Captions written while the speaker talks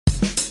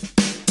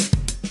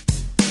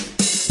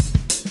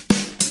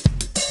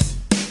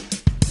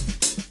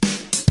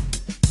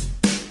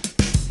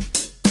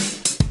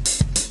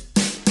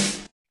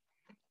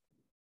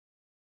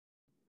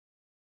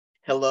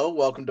Hello,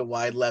 welcome to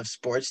Wide Left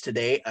Sports.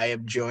 Today, I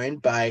am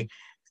joined by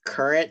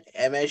current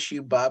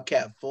MSU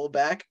Bobcat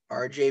fullback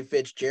RJ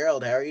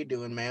Fitzgerald. How are you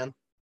doing, man?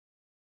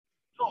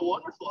 Oh,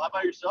 wonderful. How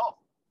about yourself?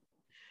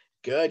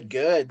 Good,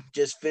 good.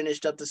 Just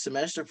finished up the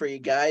semester for you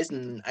guys,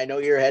 and I know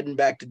you're heading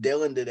back to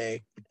Dillon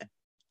today.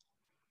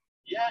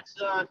 Yeah, it's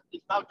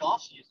about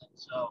golf season,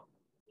 so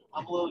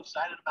I'm a little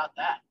excited about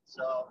that.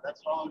 So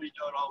that's what I'm gonna be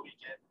doing all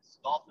weekend. Is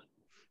golfing.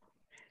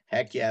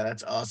 Heck yeah,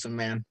 that's awesome,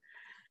 man.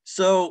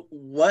 So,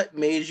 what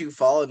made you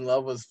fall in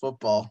love with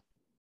football?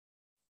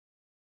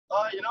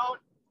 Like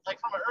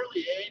from an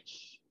early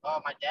age,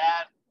 my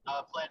dad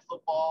played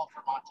football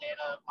for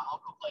Montana. My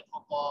uncle played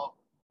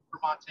football for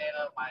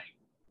Montana.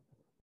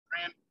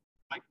 Grand,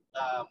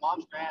 my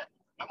mom's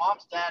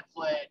dad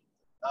played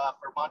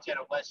for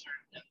Montana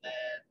Western, and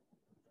then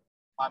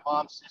my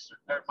mom's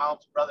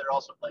brother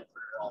also played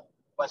for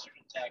Western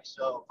Tech.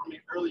 So from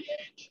an early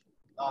age,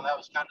 that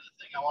was kind of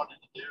the thing I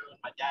wanted to do. And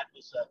my dad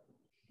was a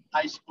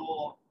high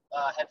school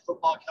head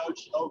football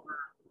coach over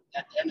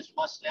at the Ennis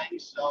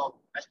Mustangs. So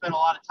I spent a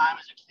lot of time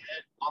as a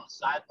kid on the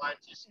sideline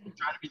just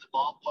trying to be the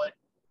ball boy.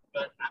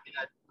 But I mean,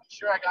 I'm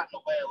sure I got in the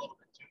way a little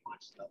bit too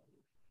much. So.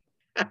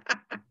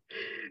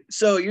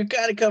 So, you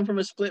kind of come from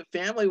a split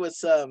family with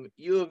some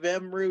U of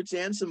M roots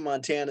and some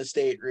Montana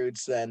State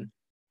roots, then.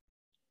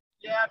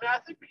 Yeah, I mean, I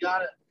think we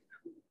got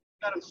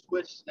them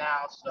switched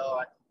now. So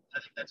I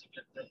think that's a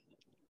good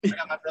thing. I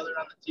got my brother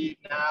on the team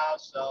now,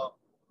 so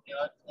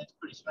it's a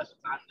pretty special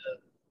time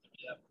to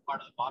be a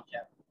part of the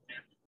Bobcat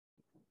family.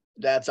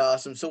 That's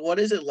awesome. So what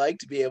is it like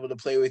to be able to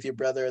play with your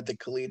brother at the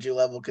collegiate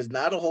level? Because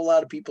not a whole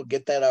lot of people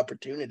get that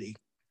opportunity.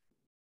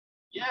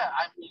 Yeah,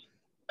 I mean,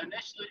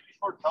 initially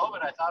before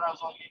COVID, I thought I was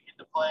only going to get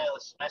to play a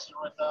semester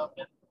with him,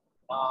 and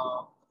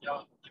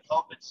the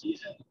COVID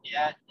season,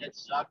 yeah, it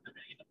sucked to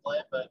get to play,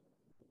 but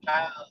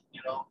kind of,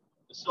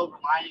 the silver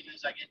lining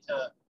is I get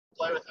to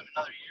play with him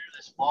another year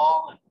this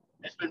fall, and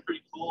it's been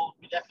pretty cool.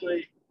 We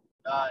definitely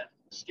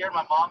scared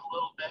my mom a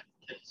little bit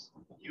because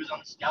he was on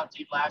the scout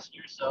team last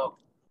year, so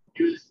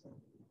we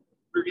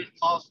were getting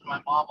calls from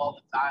my mom all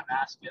the time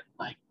asking,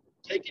 like,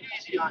 take it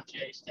easy on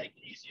Chase, take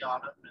it easy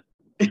on him,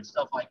 and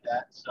stuff like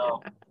that.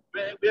 So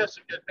we have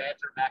some good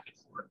banter back and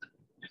forth.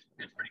 It's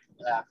pretty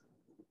cool to have.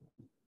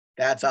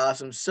 That's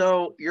awesome.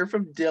 So you're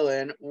from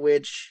Dillon,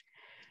 which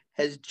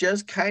has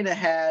just kind of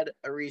had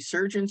a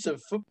resurgence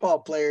of football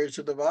players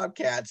for the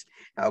Bobcats.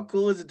 How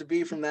cool is it to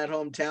be from that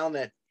hometown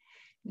that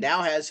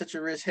now has such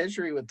a rich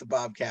history with the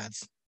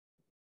Bobcats?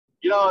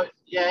 Yeah,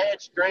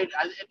 it's great.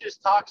 It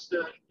just talks to,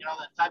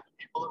 the type of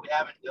people that we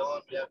have in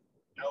Dillon. We have,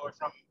 we're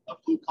from a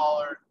blue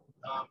collar,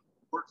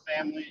 work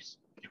families,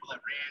 people that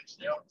ranch.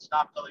 They don't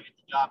stop till they get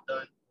the job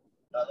done.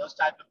 Those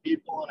type of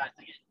people, and I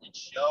think it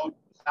showed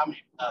how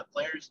many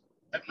players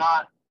have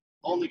not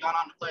only gone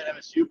on to play at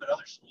MSU, but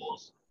other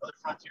schools, other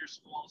frontier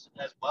schools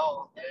as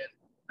well. And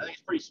I think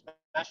it's pretty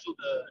special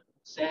to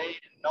say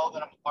and know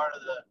that I'm a part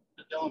of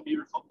the Dillon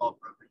Beaver football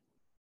program.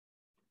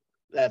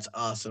 That's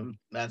awesome.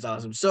 That's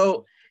awesome.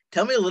 So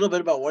tell me a little bit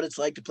about what it's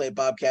like to play at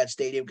Bobcat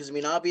Stadium. Because, I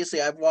mean,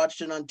 obviously I've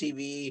watched it on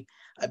TV.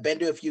 I've been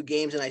to a few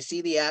games and I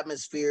see the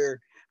atmosphere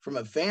from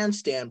a fan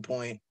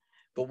standpoint.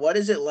 But what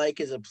is it like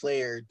as a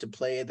player to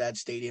play at that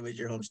stadium as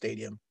your home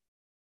stadium?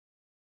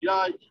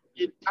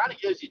 It kind of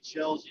gives you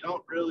chills. You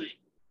don't really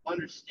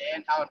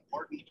understand how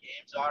important the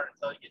games are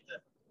until you get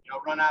to,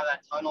 run out of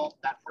that tunnel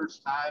that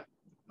first time.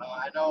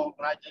 I know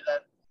when I did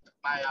that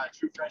my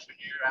true freshman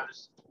year, I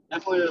was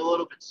definitely a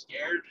little bit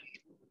scared.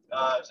 And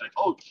I was like,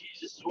 oh, geez,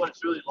 this is what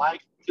it's really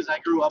like, because I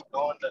grew up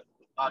going to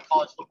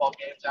college football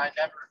games. I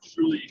never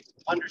truly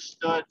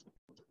understood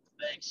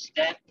the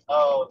extent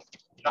of,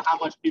 how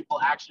much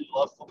people actually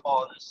love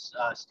football in this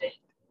state.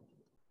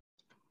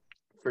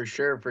 For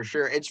sure, for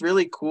sure. It's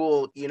really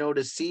cool,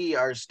 to see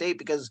our state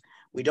because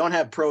we don't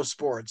have pro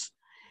sports.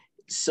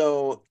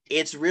 So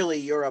it's really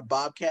you're a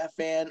Bobcat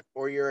fan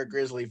or you're a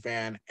Grizzly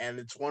fan, and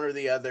it's one or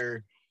the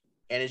other.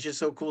 And it's just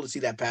so cool to see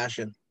that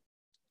passion.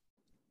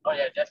 Oh,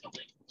 yeah,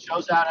 definitely.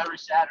 Shows out every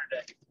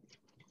Saturday.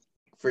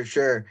 For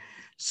sure.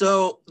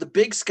 So the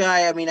Big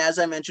Sky, I mean, as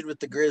I mentioned with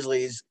the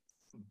Grizzlies,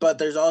 but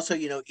there's also,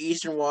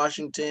 Eastern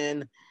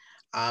Washington,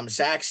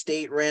 Sac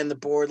State ran the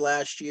board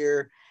last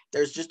year.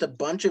 There's just a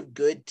bunch of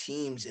good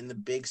teams in the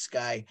Big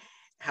Sky.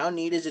 How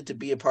neat is it to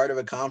be a part of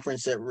a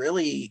conference that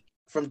really,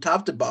 from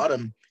top to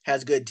bottom,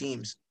 has good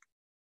teams?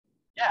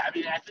 Yeah, I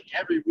mean, I think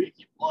every week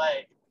you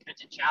play,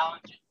 it's a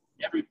challenge.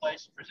 Every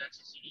place presents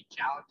its unique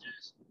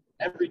challenges.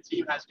 Every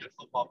team has good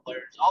football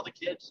players. All the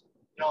kids,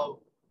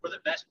 were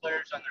the best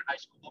players on their high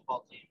school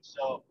football team.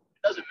 So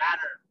it doesn't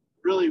matter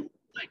really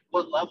like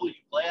what level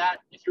you play at.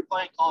 If you're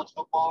playing college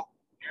football,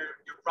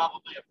 you're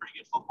probably a pretty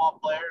good football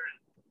player.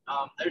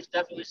 And there's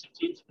definitely some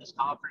teams in this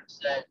conference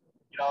that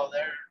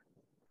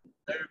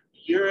they're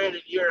year in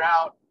and year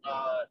out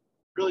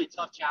really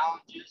tough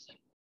challenges, and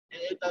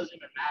it doesn't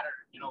even matter,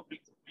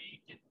 week to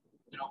week, and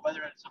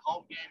whether it's a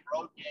home game,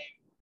 road game,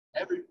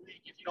 every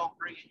week if you don't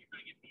bring it, you're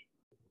going to get beat.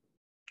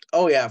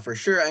 Oh, yeah, for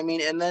sure. I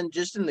mean, and then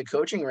just in the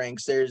coaching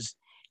ranks, there's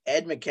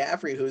Ed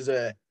McCaffrey, who's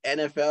a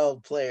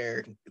NFL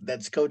player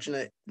that's coaching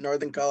at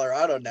Northern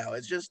Colorado now.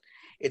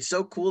 It's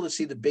so cool to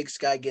see the Big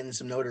Sky getting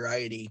some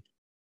notoriety.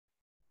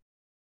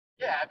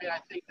 Yeah, I mean, I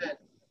think that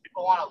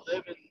people want to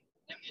live in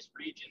this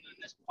region,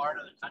 in this part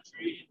of the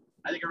country.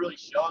 I think it really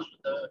shows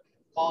with the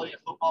quality of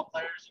football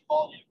players, the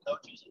quality of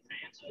coaches and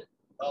fans that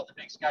the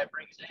Big Sky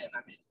brings in.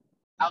 I mean,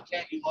 how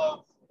can't you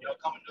love,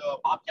 coming to a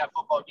Bobcat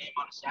football game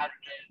on a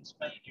Saturday and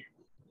spending your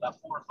 4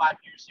 or 5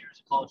 years here as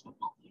a college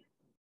football player?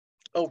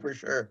 Oh, for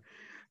sure.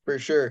 For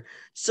sure.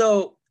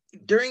 So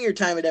during your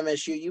time at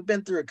MSU, you've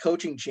been through a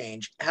coaching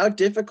change. How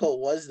difficult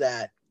was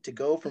that to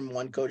go from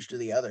one coach to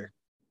the other?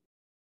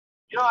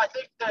 I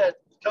think that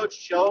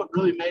Coach Choate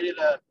really made it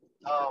a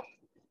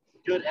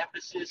good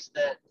emphasis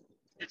that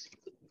it's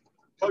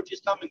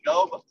coaches come and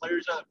go, but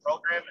players are the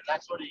program, and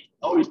that's what he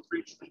always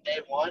preached from day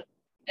one.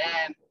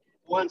 And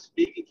once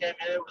Beacon came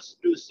in, it was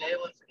smooth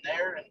sailing from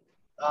there. And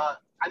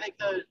I think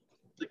the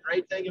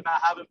great thing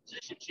about having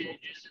position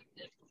changes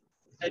and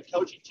head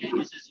coaching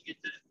changes is you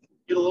get to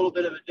get a little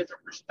bit of a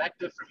different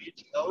perspective from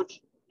each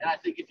coach. And I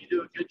think if you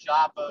do a good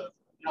job of,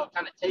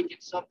 kind of taking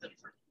something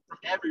from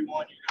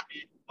everyone, you're going to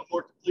be a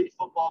more complete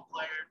football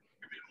player.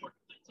 You're going to be a more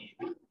complete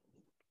team.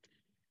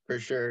 For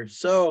sure.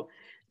 So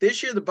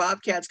this year, the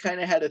Bobcats kind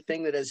of had a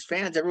thing that as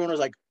fans, everyone was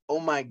like, oh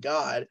my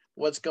God,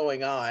 what's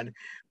going on?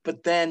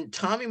 But then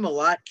Tommy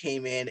Malott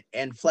came in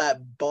and flat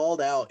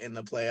balled out in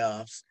the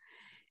playoffs.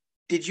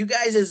 Did you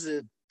guys as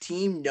a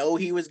team know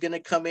he was going to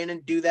come in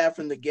and do that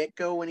from the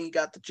get-go when he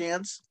got the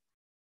chance?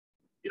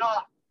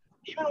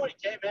 Even when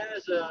he came in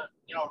as a,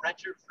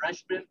 redshirt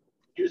freshman,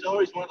 he was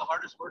always one of the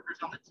hardest workers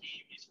on the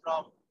team. He's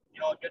from,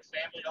 a good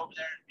family over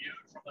there in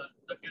Butte, from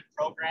a good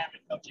program,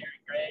 and Coach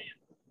Aaron Gray.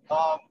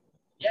 And,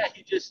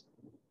 he just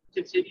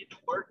continued to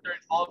work during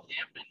fall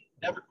camp and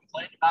never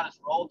complained about his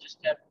role,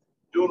 just kept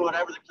doing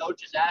whatever the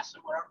coaches asked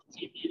him, whatever the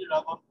team needed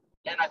of him.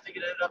 And I think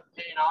it ended up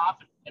paying off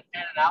and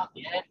panning out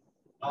in the end.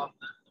 The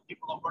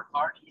people that work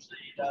hard usually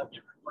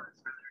get rewarded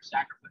for their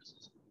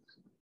sacrifices.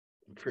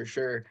 For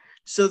sure.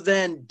 So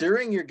then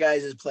during your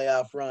guys'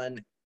 playoff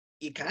run,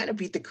 you kind of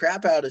beat the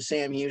crap out of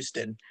Sam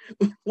Houston.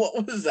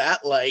 What was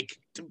that like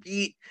to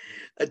beat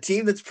a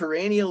team that's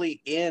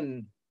perennially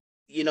in,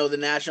 the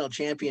national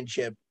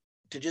championship,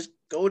 to just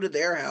go to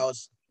their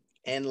house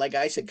and, like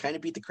I said, kind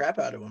of beat the crap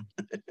out of them?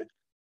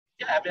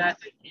 Yeah, I mean, I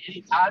think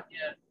anytime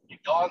you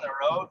go on the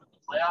road with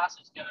the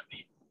playoffs, it's going to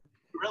be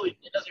really,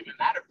 it doesn't even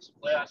matter if it's a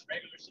playoffs,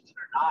 regular season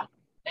or not.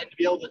 And to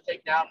be able to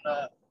take down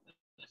the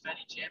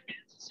defending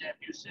champions, Sam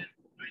Houston,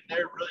 I mean,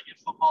 they're a really good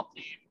football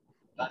team.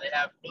 They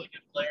have really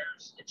good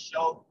players. It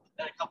showed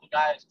that a couple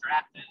guys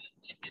drafted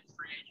and did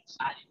free agent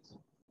signings.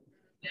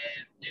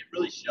 And it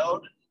really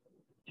showed.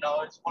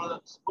 It's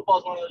football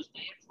is one of those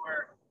games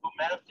where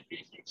momentum can be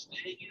a huge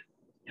thing. And,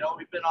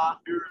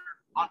 we were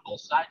on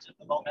both sides of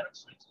the momentum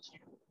swings this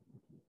year.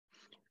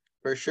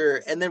 For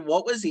sure. And then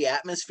what was the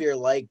atmosphere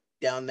like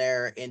down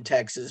there in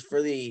Texas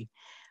for the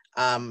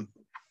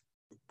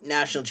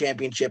national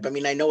championship? I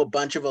mean, I know a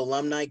bunch of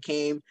alumni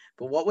came,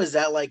 but what was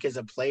that like as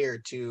a player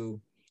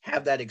to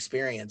have that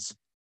experience?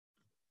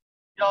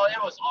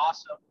 It was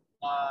awesome.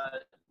 I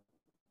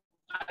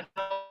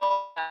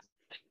know that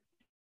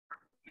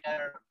we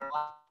had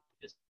all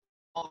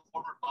the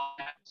former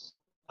Bobcats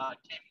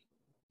came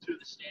to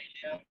the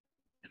stadium,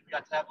 and we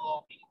got to have a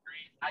little meet and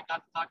greet. I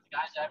got to talk to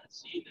guys I haven't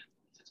seen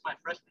since my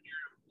freshman year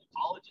in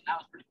college, and that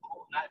was pretty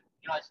cool. And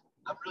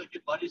I'm really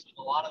good buddies with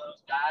a lot of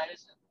those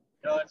guys, and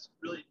it's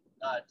really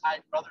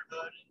tight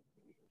brotherhood.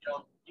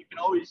 And you can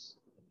always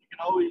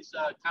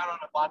count on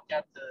a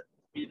Bobcat to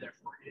be there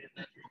for you. And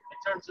then in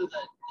terms of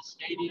the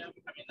stadium,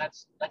 I mean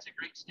that's a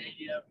great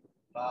stadium.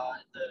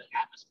 The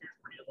atmosphere is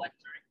pretty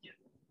electric, and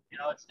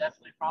it's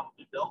definitely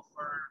probably built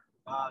for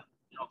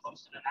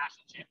hosting a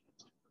national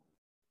championship.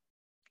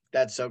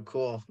 That's so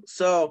cool.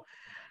 So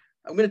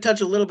I'm going to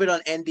touch a little bit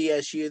on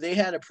NDSU. They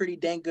had a pretty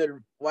dang good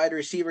wide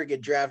receiver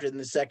get drafted in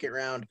the second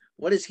round.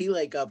 What is he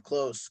like up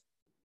close?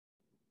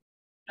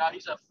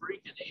 He's a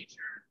freak of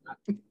nature.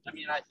 I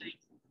mean, I think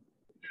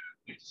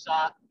we've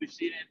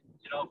seen it,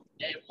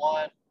 day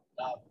one,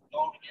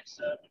 going against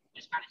him,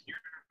 just kind of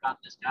hearing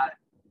about this guy.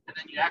 And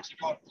then you actually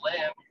go and play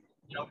him.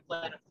 We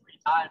played him 3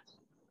 times.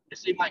 It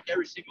seemed like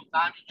every single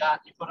time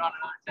he put on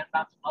another 10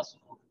 pounds of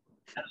muscle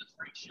and was a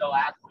freak show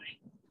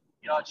athlete.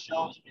 It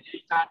shows. I mean,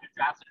 anytime you're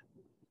drafted,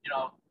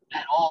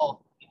 at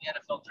all in the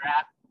NFL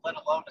draft, let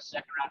alone a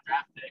second round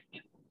draft pick.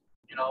 And,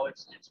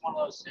 it's one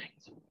of those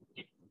things.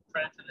 Give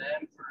credit to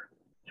them for,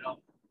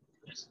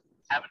 just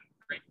having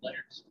great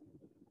players.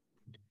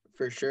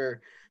 For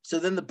sure. So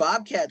then the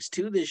Bobcats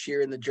too this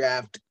year in the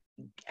draft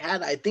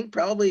had, I think,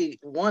 probably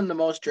won the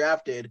most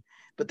drafted,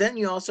 but then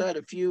you also had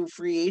a few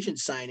free agent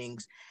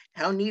signings.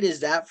 How neat is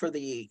that for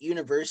the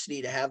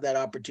university to have that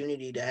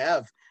opportunity to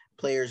have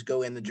players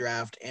go in the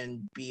draft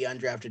and be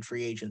undrafted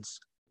free agents?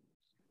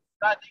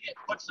 I think it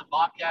puts the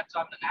Bobcats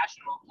on the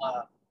national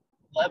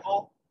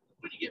level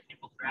when you get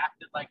people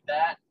drafted like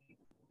that.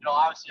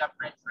 Obviously I'm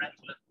great friends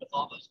with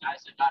all those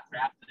guys that got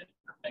drafted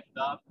or picked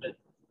up, but it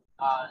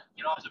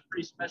was a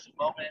pretty special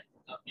moment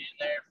of being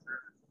there for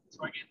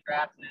before getting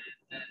drafted,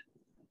 and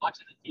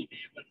watching the TV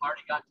when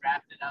Hardy got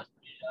drafted, that was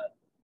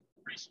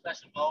pretty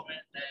special moment.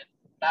 And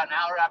about an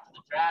hour after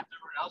the draft,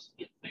 everyone else is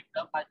getting picked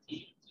up by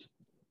teams. And,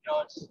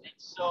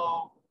 it's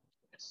so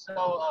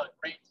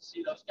great to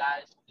see those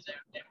guys because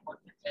they've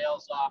worked their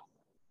tails off.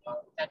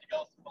 Had to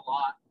go through a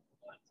lot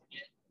to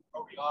get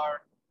where we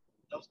are.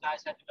 Those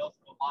guys had to go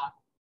through a lot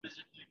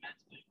physically,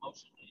 mentally,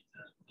 emotionally to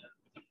become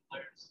the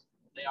players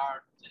they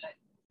are today.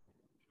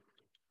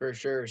 For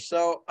sure.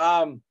 So,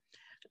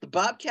 the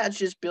Bobcats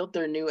just built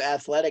their new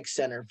athletic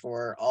center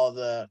for all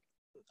the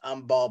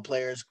ball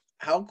players.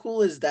 How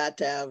cool is that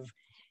to have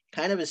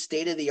kind of a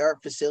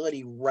state-of-the-art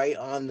facility right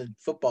on the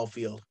football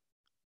field?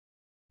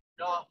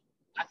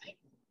 I think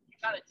you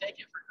kind of take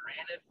it for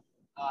granted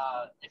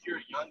if you're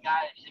a young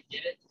guy and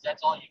get it because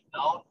that's all you've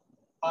known.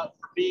 But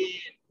for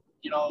me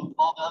and,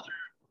 all the other,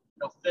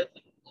 fifth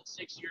and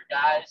sixth year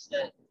guys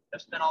that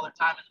have spent all their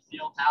time in the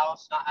field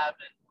house, not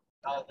having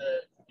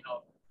the,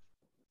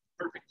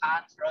 perfect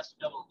times for us to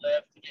be able to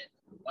live, to get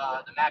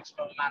the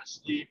maximum amount of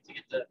sleep, to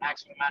get the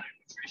maximum amount of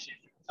nutrition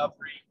and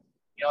recovery.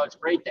 It's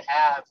great to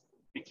have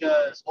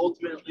because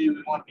ultimately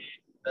we want to be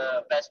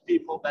the best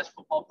people, best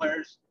football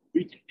players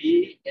we can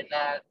be, and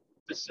that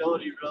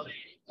facility really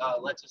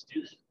lets us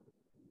do that.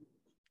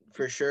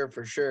 For sure,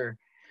 for sure.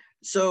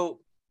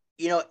 So,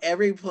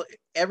 every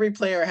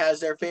player has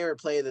their favorite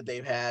play that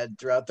they've had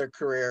throughout their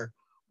career.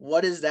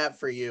 What is that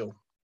for you?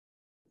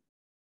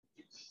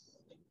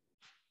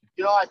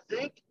 I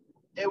think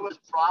it was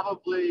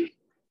probably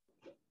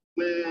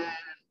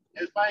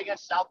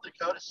against South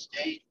Dakota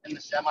State in the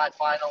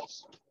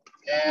semifinals,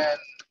 and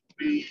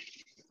we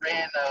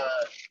ran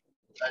a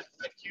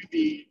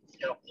QB,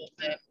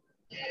 bullpen,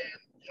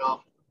 and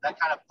that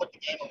kind of put the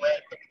game away,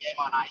 put the game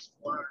on ice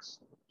for us.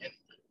 And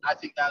I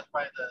think that was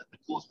probably the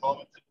coolest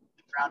moment.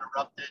 The crowd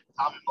erupted.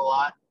 Tommy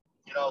Millot,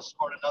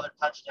 scored another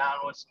touchdown,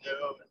 was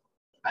new.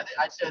 And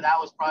I'd say that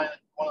was probably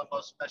one of the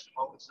most special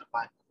moments of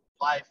my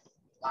life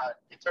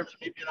in terms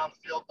of me being on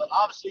the field. But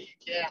obviously, you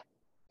can't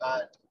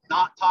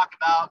not talk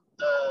about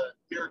the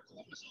miracle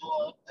of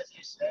Missoula, as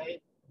you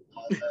say,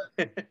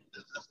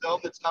 the film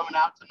that's coming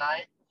out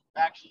tonight,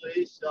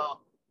 actually. So,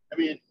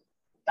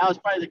 that was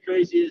probably the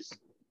craziest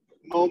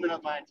moment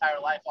of my entire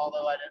life.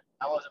 Although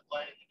I wasn't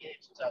playing the game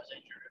since I was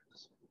injured.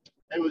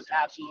 It was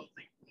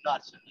absolutely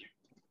nuts when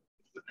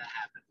that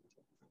happened.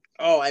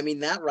 Oh,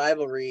 that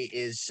rivalry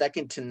is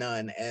second to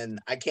none, and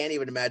I can't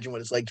even imagine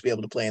what it's like to be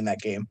able to play in that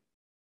game.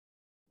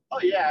 Oh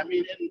yeah, and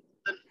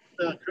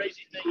the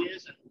crazy thing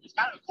is, and it's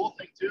kind of a cool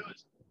thing too,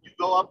 is you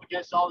go up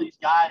against all these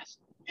guys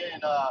in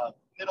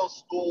middle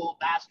school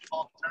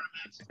basketball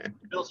tournaments,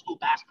 middle school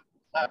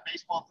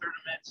baseball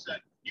tournaments,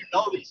 and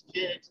these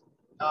kids.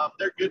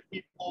 They're good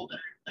people.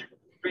 They're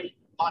great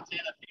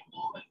Montana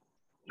people, and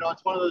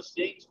it's one of those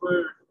things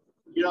where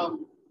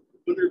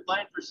when you're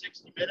playing for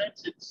 60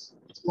 minutes, it's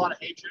a lot of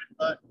hatred.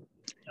 But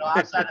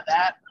outside of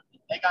that,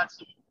 they got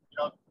some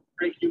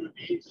great human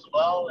beings as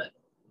well, and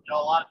a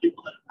lot of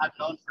people that I've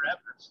known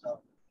forever. So.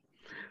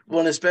 Well,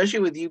 and especially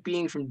with you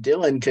being from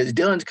Dillon, because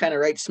Dillon's kind of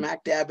right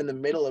smack dab in the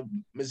middle of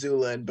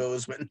Missoula and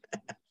Bozeman.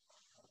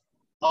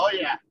 Oh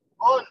yeah.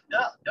 Well,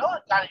 Dillon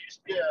kind of used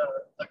to be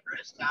a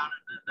Grizz town,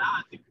 and now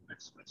I think we've been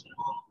switching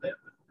a little bit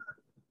with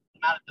the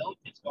amount of Dillon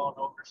kids going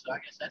over. So I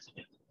guess that's a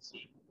good thing to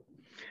see.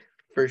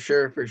 For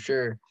sure, for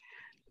sure.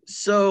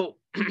 So,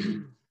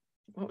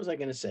 what was I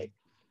going to say?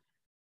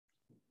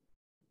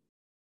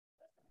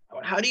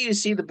 How do you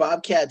see the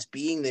Bobcats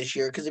being this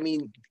year? Because,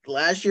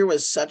 last year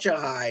was such a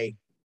high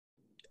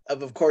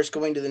of course,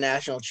 going to the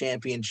national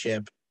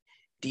championship.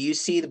 Do you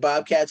see the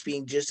Bobcats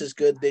being just as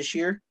good this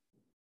year?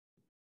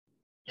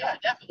 Yeah,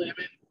 definitely.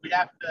 We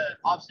have to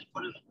obviously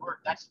put in the work.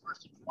 That's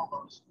first and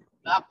foremost.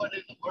 Not putting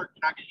in the work,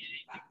 you're not going to get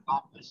anything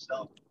accomplished.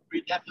 So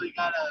we definitely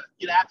got to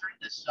get after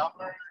it this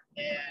summer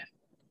and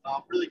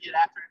really get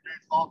after it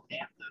during fall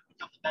camp to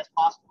become the best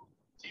possible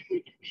team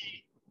we can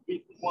be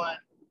week one.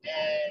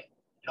 And,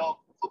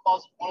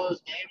 football's one of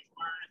those games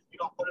where if you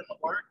don't put in the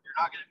work, you're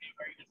not going to be a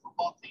very good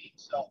football team.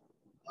 So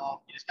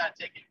you just got to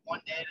take it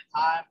one day at a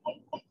time, one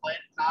play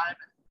at a time.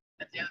 And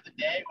at the end of the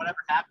day, whatever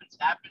happens,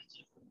 happens.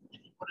 If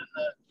you put in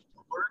the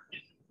work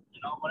and,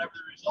 whatever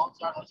the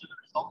results are, those are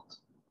the results.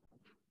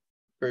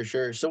 For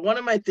sure. So one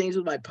of my things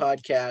with my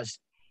podcast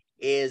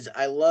is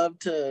I love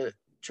to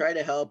try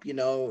to help,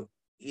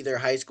 either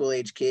high school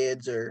age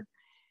kids or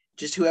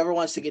just whoever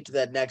wants to get to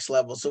that next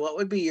level. So what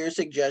would be your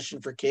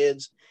suggestion for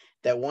kids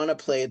that want to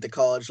play at the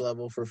college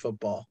level for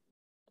football?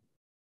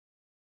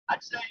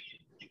 I'd say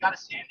you got to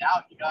stand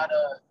out. You got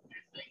to do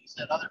things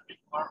that other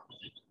people aren't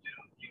willing to do.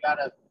 You got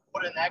to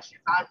put in the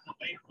extra time in the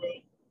weight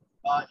room,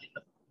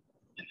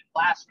 in the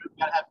classroom.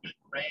 You got to have good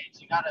grades.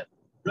 You got to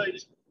really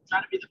just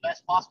try to be the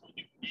best possible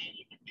you can be.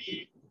 You can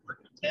be, work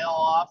your tail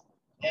off.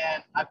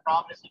 And I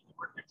promise if you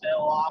work your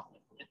tail off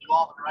and do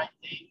all the right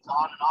things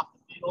on and off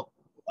the field,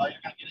 you're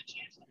going to get a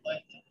chance to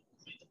play at the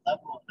collegiate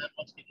level. And then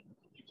once you get to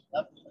the collegiate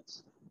level,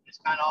 it's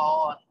kind of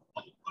all on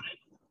what you put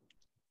in.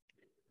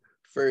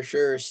 For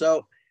sure.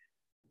 So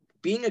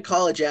being a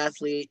college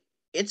athlete,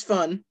 it's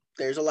fun.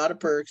 There's a lot of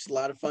perks, a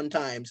lot of fun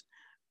times.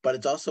 but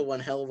it's also one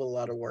hell of a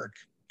lot of work.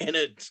 And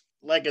it's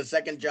like a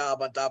second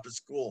job on top of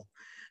school.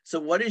 So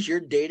what is your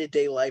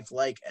day-to-day life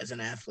like as an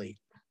athlete?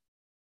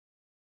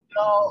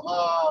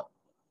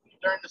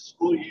 During the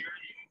school year,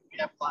 we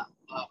have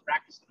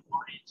practice in the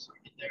morning, so we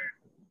get there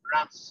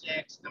around 6,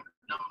 then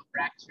we're done with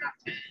practice around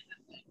 10,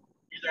 and then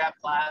either have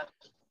class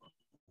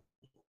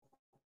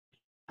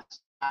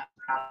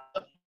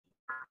around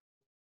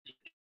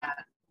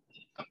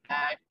come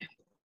back and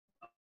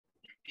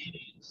do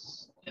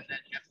meetings, and then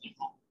you have to do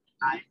home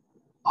night.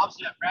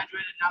 Obviously, I've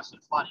graduated now, so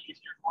it's a lot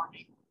easier for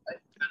me. I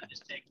kind of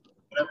just take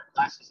whatever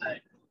classes I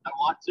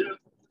want to.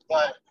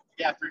 But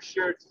yeah, for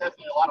sure, it's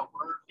definitely a lot of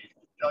work. And,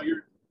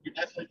 you're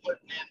definitely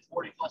putting in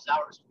 40 plus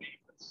hours a week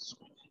with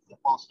school and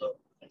football, so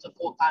it's a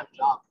full time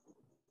job.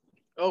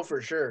 Oh,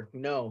 for sure.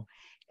 No.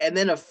 And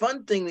then a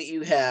fun thing that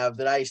you have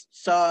that I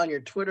saw on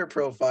your Twitter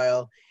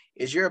profile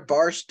is you're a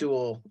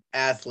barstool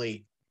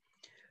athlete.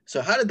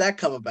 So how did that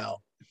come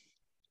about?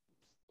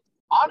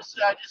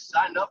 Honestly, I just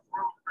signed up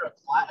for a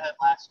flathead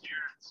last year,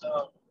 and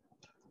so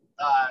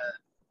I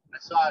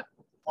saw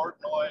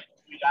Portnoy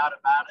tweet out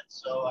about it,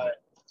 so I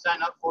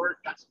signed up for it,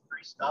 got some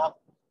free stuff.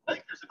 I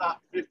think there's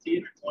about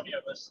 15 or 20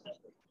 of us that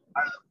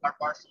are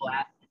Barstool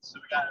athletes, so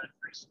we got a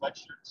free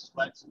sweatshirt,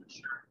 sweats, and a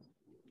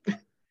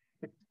shirt.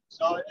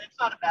 So it's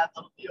not a bad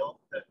little deal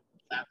to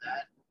have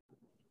that.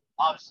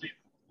 Obviously,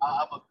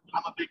 I'm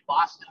a big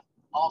Boston,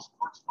 all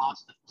sports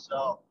Boston,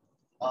 so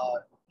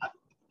I've kind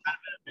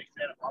of been a big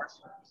fan of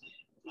Barstool.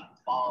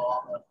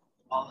 Follow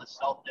all the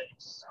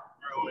Celtics,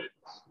 Bruins,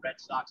 Red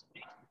Sox,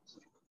 Patriots.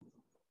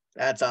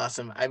 That's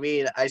awesome. I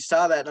mean, I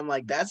saw that and I'm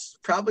like, that's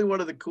probably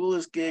one of the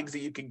coolest gigs that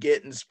you could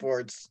get in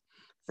sports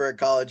for a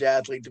college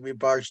athlete to be a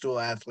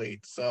barstool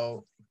athlete.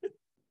 So yeah,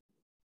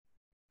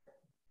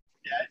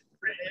 it's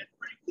pretty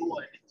cool.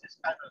 It's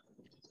just kind of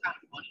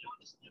funny,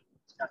 honestly.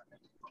 It's kind of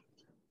fun.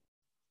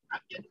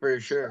 I'm getting for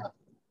sure.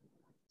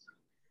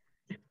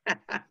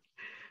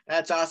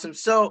 That's awesome.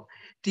 So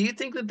do you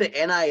think that the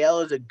NIL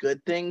is a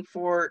good thing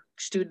for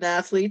student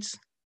athletes?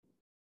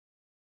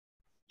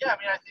 Yeah, I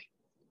mean, I think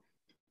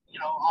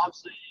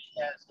obviously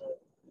as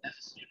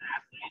a student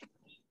athlete,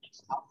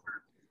 it's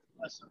tougher.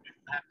 Some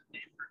people have to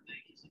pay for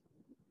things.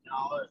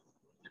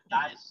 If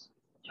guys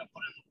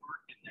put in the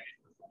work and they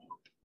perform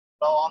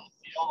well on the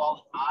field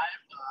all the time,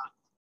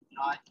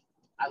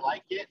 I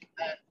like it.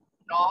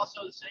 And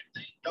also the same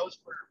thing goes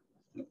for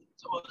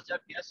some of those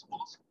FBS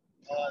schools.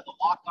 The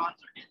walk-ons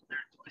are getting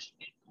their tuition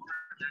paid for.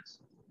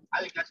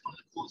 I think that's one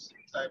of the coolest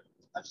things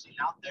I've seen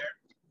out there,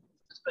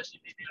 especially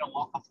maybe a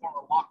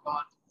former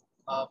walk-on.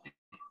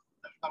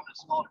 Becoming a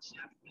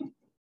scholarship. That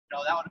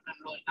would have been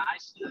really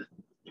nice to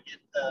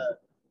get the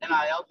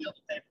NIL deal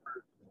to pay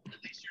for at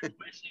least your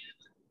tuition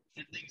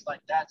and things like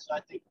that. So I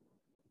think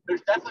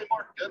there's definitely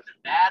more good than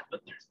bad,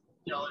 but there's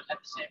at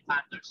the same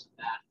time there's some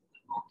bad.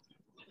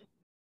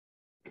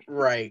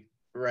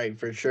 Right,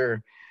 for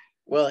sure.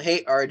 Well,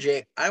 hey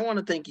RJ, I want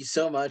to thank you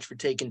so much for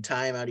taking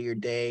time out of your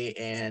day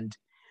and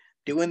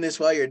doing this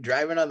while you're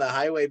driving on the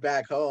highway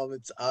back home.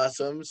 It's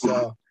awesome.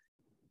 So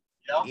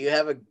you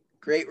have a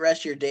great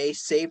rest of your day,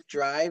 safe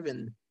drive,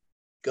 and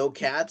go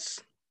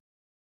Cats.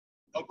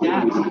 Go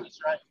Cats, that's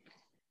right.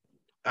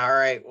 All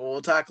right, well,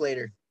 we'll talk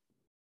later.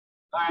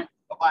 All right,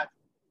 bye-bye.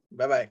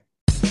 Bye-bye.